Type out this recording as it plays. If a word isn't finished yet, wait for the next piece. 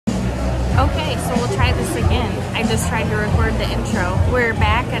so we'll try this again. I just tried to record the intro. We're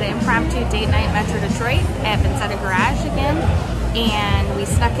back at an impromptu date night Metro Detroit at Vinsetta Garage again. And we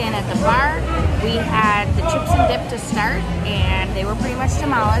snuck in at the bar. We had the chips and dip to start, and they were pretty much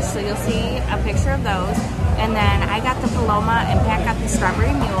demolished, so you'll see a picture of those. And then I got the Paloma and Pat got the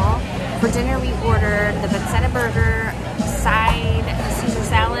Strawberry Mule. For dinner, we ordered the Vinsetta burger, side Caesar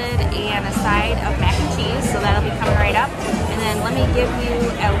salad, and a side of mac and cheese, so that'll be coming right up. And then let me give you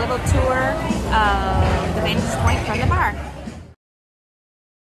a little tour of the vantage point from the bar.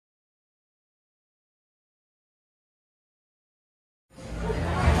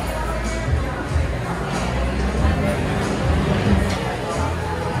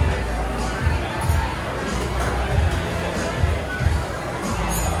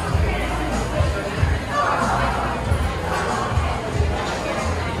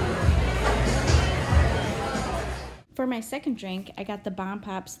 For my second drink, I got the Bomb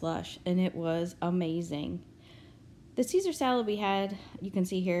Pop Slush, and it was amazing. The Caesar salad we had, you can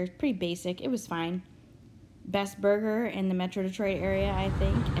see here, pretty basic. It was fine. Best burger in the Metro Detroit area, I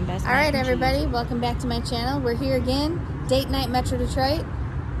think, and best. All right, everybody, welcome back to my channel. We're here again, date night Metro Detroit,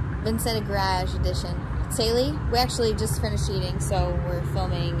 Vinsetta Garage edition. Saley, we actually just finished eating, so we're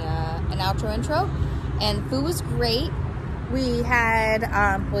filming an outro intro, and food was great. We had,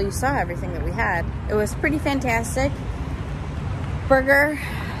 well, you saw everything that we had. It was pretty fantastic. Burger,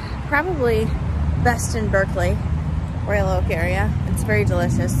 probably best in Berkeley, Royal Oak area. It's very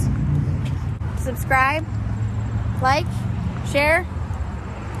delicious. Subscribe, like, share.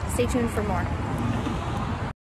 Stay tuned for more.